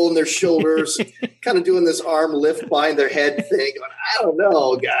 It's rolling their shoulders, kind of doing this arm lift behind their head thing. Going, I don't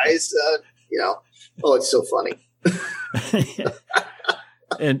know, guys. It's so funny.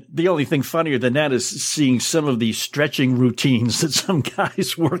 And the only thing funnier than that is seeing some of these stretching routines that some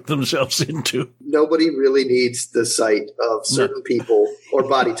guys work themselves into. Nobody really needs the sight of certain people or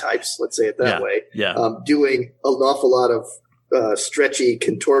body types, let's say it that way, doing an awful lot of stretchy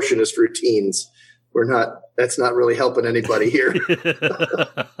contortionist routines. That's not really helping anybody here.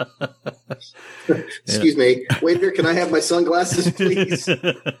 Excuse me. Waiter, can I have my sunglasses, please?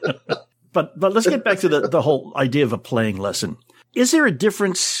 But let's get back to the whole idea of a playing lesson. Is there a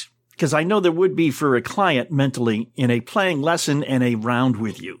difference? Because I know there would be for a client mentally in a playing lesson and a round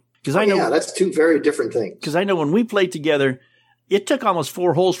with you. Because I know that's two very different things. Because I know when we played together, it took almost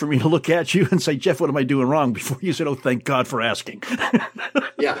 4 holes for me to look at you and say, Jeff, what am I doing wrong? Before you said, oh, thank God for asking.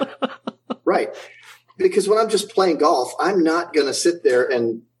 Yeah, right. Because when I'm just playing golf, I'm not going to sit there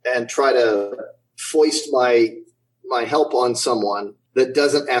and try to foist my help on someone that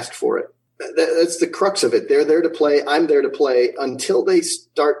doesn't ask for it. That's the crux of it. They're there to play. I'm there to play until they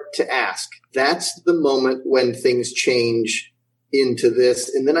start to ask. That's the moment when things change into this.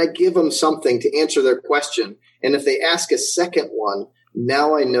 And then I give them something to answer their question. And if they ask a second one,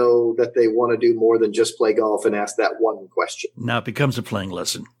 now I know that they want to do more than just play golf and ask that one question. Now it becomes a playing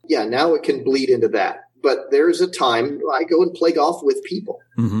lesson. Yeah, now it can bleed into that. But there's a time I go and play golf with people.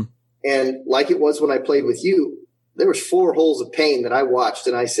 Mm-hmm. And like it was when I played with you, there was 4 holes of pain that I watched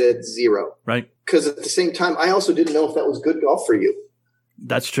and I said 0. Right. Because at the same time, I also didn't know if that was good golf for you.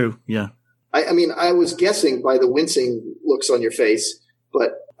 That's true. Yeah. I mean, I was guessing by the wincing looks on your face,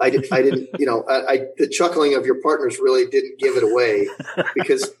 but I didn't, the chuckling of your partners really didn't give it away,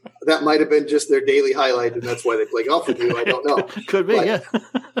 because that might have been just their daily highlight. And that's why they play golf with you. I don't know. Could be. But yeah.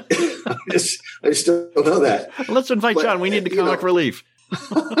 I just don't know that. Let's invite John. We need the comic relief.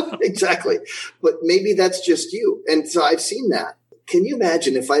 Exactly. But maybe that's just you. And so I've seen that. Can you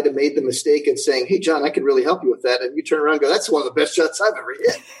imagine if I'd have made the mistake of saying, hey, John, I can really help you with that. And you turn around and go, that's one of the best shots I've ever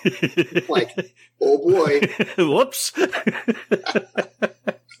hit. Like, oh boy. Whoops.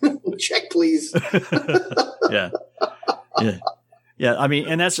 Check, please. Yeah. Yeah. I mean,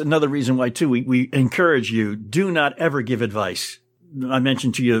 and that's another reason why, too, we encourage you, do not ever give advice. I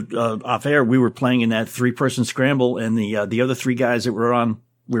mentioned to you off air, we were playing in that 3-person scramble, and the other 3 guys that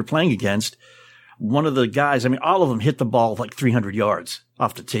we were playing against, one of the guys, I mean, all of them hit the ball like 300 yards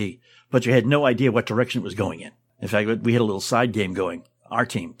off the tee, but you had no idea what direction it was going in. In fact, we had a little side game going, our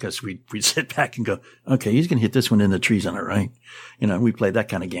team, because we'd sit back and go, okay, he's going to hit this one in the trees on the right. We played that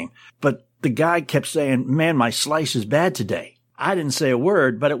kind of game. But the guy kept saying, man, my slice is bad today. I didn't say a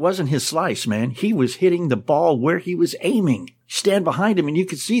word, but it wasn't his slice, man. He was hitting the ball where he was aiming. Stand behind him and you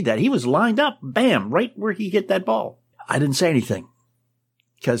could see that. He was lined up, bam, right where he hit that ball. I didn't say anything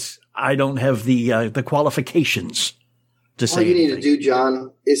because I don't have the qualifications to say anything. All you need to do,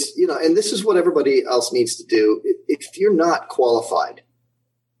 John, is, and this is what everybody else needs to do. If you're not qualified,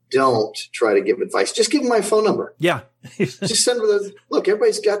 don't try to give advice. Just give them my phone number. Yeah. Just send them look,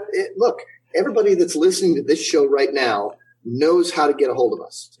 everybody that's listening to this show right now knows how to get a hold of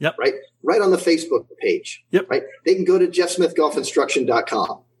us. Yep. Right on the Facebook page. Yep. Right. They can go to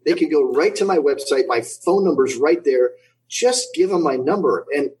jeffsmithgolfinstruction.com. They can go right to my website. My phone number's right there. Just give them my number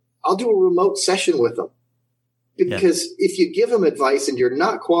and I'll do a remote session with them. Because if you give them advice and you're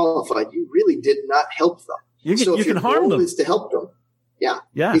not qualified, you really did not help them. You can harm them. Is to help them. Yeah.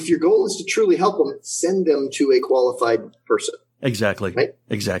 Yeah. If your goal is to truly help them, send them to a qualified person. Exactly. Right?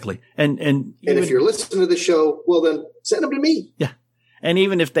 Exactly. And if you're listening to the show, well, then send them to me. Yeah. And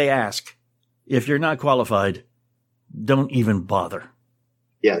even if they ask, if you're not qualified, don't even bother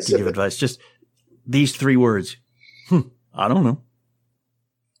to give advice. Just these 3 words. I don't know.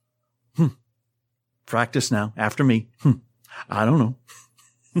 Practice now. After me. I don't know.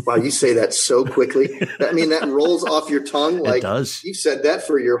 Wow, you say that so quickly. I mean, that rolls off your tongue like it does. You've said that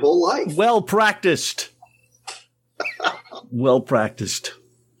for your whole life. Well practiced. Well practiced.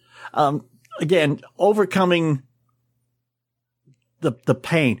 Again, overcoming the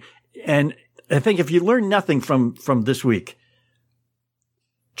pain. And I think if you learn nothing from this week,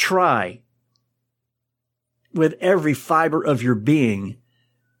 try with every fiber of your being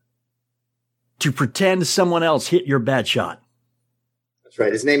to pretend someone else hit your bad shot. That's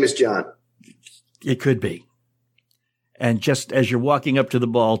right. His name is John. It could be. And just as you're walking up to the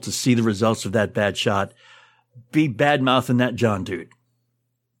ball to see the results of that bad shot, be bad-mouthing that John dude.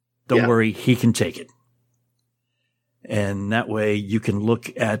 Don't worry, he can take it. And that way you can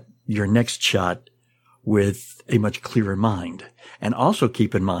look at your next shot with a much clearer mind. And also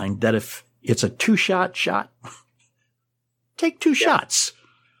keep in mind that if it's a 2-shot shot, take 2 shots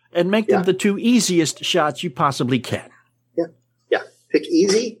and make them the 2 easiest shots you possibly can. Yeah. Pick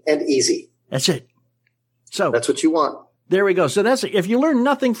easy and easy. That's it. So that's what you want. There we go. So that's if you learn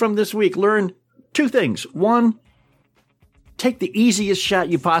nothing from this week, learn 2 things. 1, take the easiest shot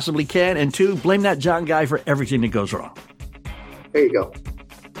you possibly can. And 2, blame that John guy for everything that goes wrong. There you go.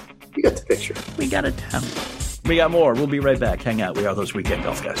 You got the picture. We got it down. We got more. We'll be right back. Hang out. We are those weekend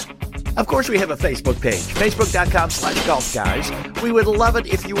golf guys. Of course, we have a Facebook page, facebook.com/golf guys. We would love it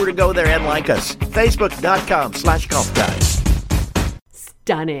if you were to go there and like us. Facebook.com/golf guys.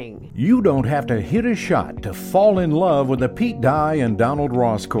 Stunning. You don't have to hit a shot to fall in love with the Pete Dye and Donald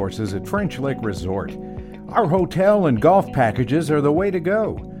Ross courses at French Lick Resort. Our hotel and golf packages are the way to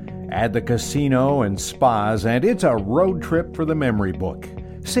go. Add the casino and spas, and it's a road trip for the memory book.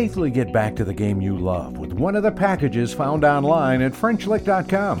 Safely get back to the game you love with one of the packages found online at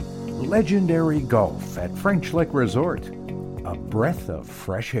FrenchLick.com. Legendary golf at French Lick Resort. A breath of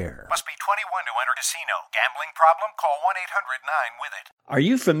fresh air. Must be 21 to enter casino. Gambling problem? Call 1-800-9-WITH-IT. Are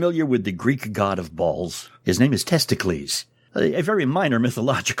you familiar with the Greek god of balls? His name is Testicles. A very minor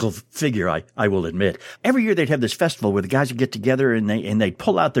mythological figure, I will admit. Every year they'd have this festival where the guys would get together and they'd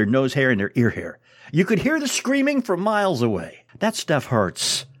pull out their nose hair and their ear hair. You could hear the screaming from miles away. That stuff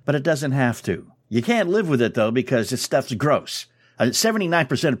hurts, but it doesn't have to. You can't live with it, though, because this stuff's gross.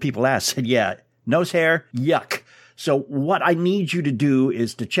 79% of people asked said, yeah, nose hair, yuck. So what I need you to do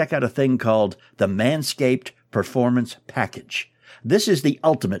is to check out a thing called the Manscaped Performance Package. This is the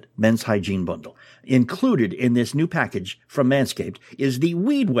ultimate men's hygiene bundle. Included in this new package from Manscaped is the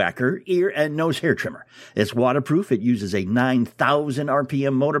Weed Whacker ear and nose hair trimmer. It's waterproof. It uses a 9,000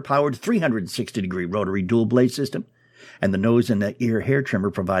 RPM motor-powered 360-degree rotary dual blade system. And the nose and the ear hair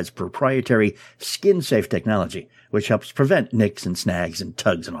trimmer provides proprietary skin-safe technology, which helps prevent nicks and snags and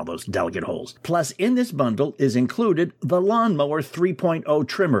tugs and all those delicate holes. Plus, in this bundle is included the Lawnmower 3.0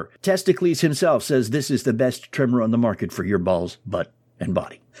 trimmer. Testicles himself says this is the best trimmer on the market for your balls, butt, and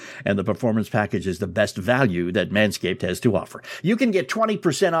body. And the performance package is the best value that Manscaped has to offer. You can get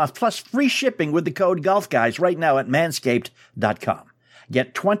 20% off plus free shipping with the code GOLFGUYS right now at manscaped.com.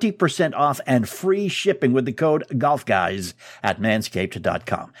 Get 20% off and free shipping with the code GOLFGUYS at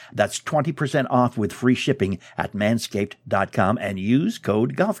manscaped.com. That's 20% off with free shipping at manscaped.com and use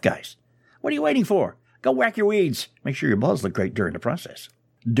code GOLFGUYS. What are you waiting for? Go whack your weeds. Make sure your balls look great during the process.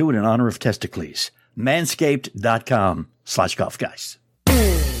 Do it in honor of Testicles. Manscaped.com/golfguys.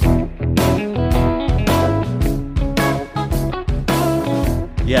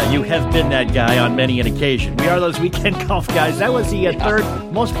 Yeah, you have been that guy on many an occasion. We are those weekend golf guys. That was the third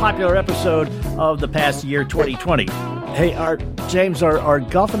most popular episode of the past year, 2020. Hey, James, are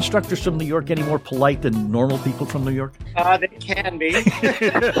golf instructors from New York any more polite than normal people from New York? They can be. Does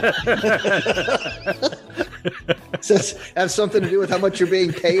that have something to do with how much you're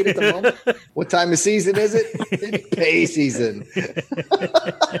being paid at the moment? What time of season is it? It's pay season.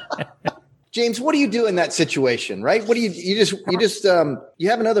 James, what do you do in that situation, right? What do you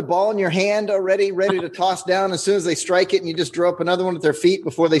have another ball in your hand already ready to toss down as soon as they strike it and you just draw up another one at their feet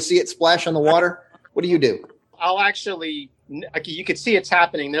before they see it splash on the water? What do you do? I'll actually, you could see it's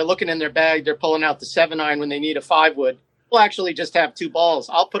happening. They're looking in their bag. They're pulling out the 7-iron when they need a 5-wood. We'll actually just have 2 balls.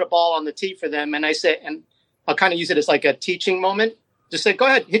 I'll put a ball on the tee for them. And I say, and I'll kind of use it as like a teaching moment. Just say, go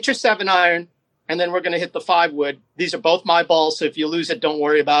ahead, hit your 7-iron. And then we're going to hit the 5-wood. These are both my balls. So if you lose it, don't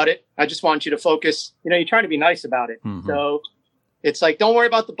worry about it. I just want you to focus. You're trying to be nice about it. Mm-hmm. So It's like, don't worry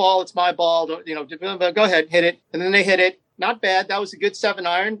about the ball. It's my ball. Don't, go ahead, hit it. And then they hit it. Not bad. That was a good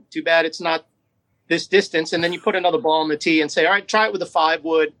 7-iron. Too bad it's not this distance. And then you put another ball on the tee and say, all right, try it with a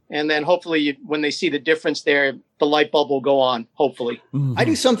 5-wood. And then hopefully when they see the difference there, the light bulb will go on, hopefully. Mm-hmm. I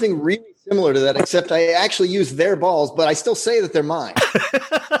do something really similar to that, except I actually use their balls, but I still say that they're mine.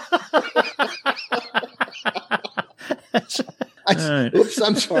 Oops,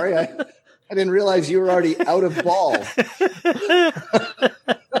 I'm sorry. I didn't realize you were already out of ball.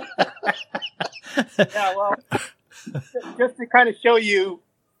 Yeah, well, just to kind of show you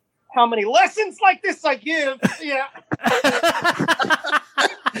how many lessons like this I give. Yeah.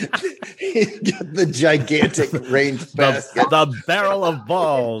 The gigantic range basket. The barrel of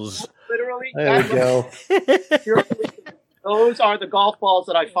balls. Literally. There we go. Those are the golf balls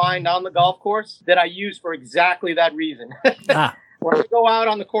that I find on the golf course that I use for exactly that reason. When I go out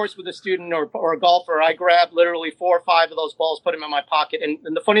on the course with a student or a golfer, I grab literally 4 or 5 of those balls, put them in my pocket. And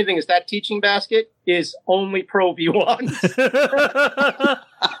the funny thing is that teaching basket is only Pro V1s.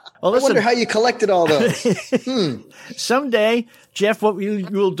 Well, listen, I wonder how you collected all those. Someday, Jeff, what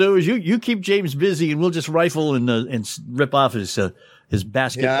you'll do is you keep James busy, and we'll just rifle and rip off his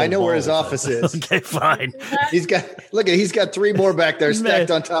basket. Yeah, I know where his office is. Okay, fine. He's got 3 more back there stacked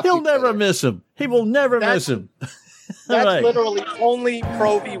on top. He'll never miss him. He will never miss him. That's literally only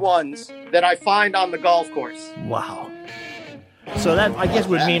Pro V1s that I find on the golf course. Wow. So that, I guess,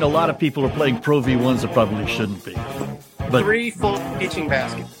 would mean a lot of people are playing Pro V1s that probably shouldn't be. But 3 full teaching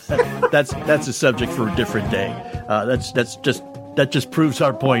baskets. That's a subject for a different day. That just proves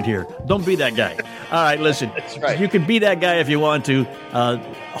our point here. Don't be that guy. All right, listen. That's right. You can be that guy if you want to.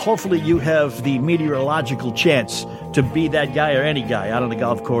 Hopefully you have the meteorological chance to be that guy or any guy out on the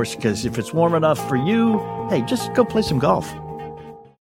golf course, because if it's warm enough for you, hey, just go play some golf.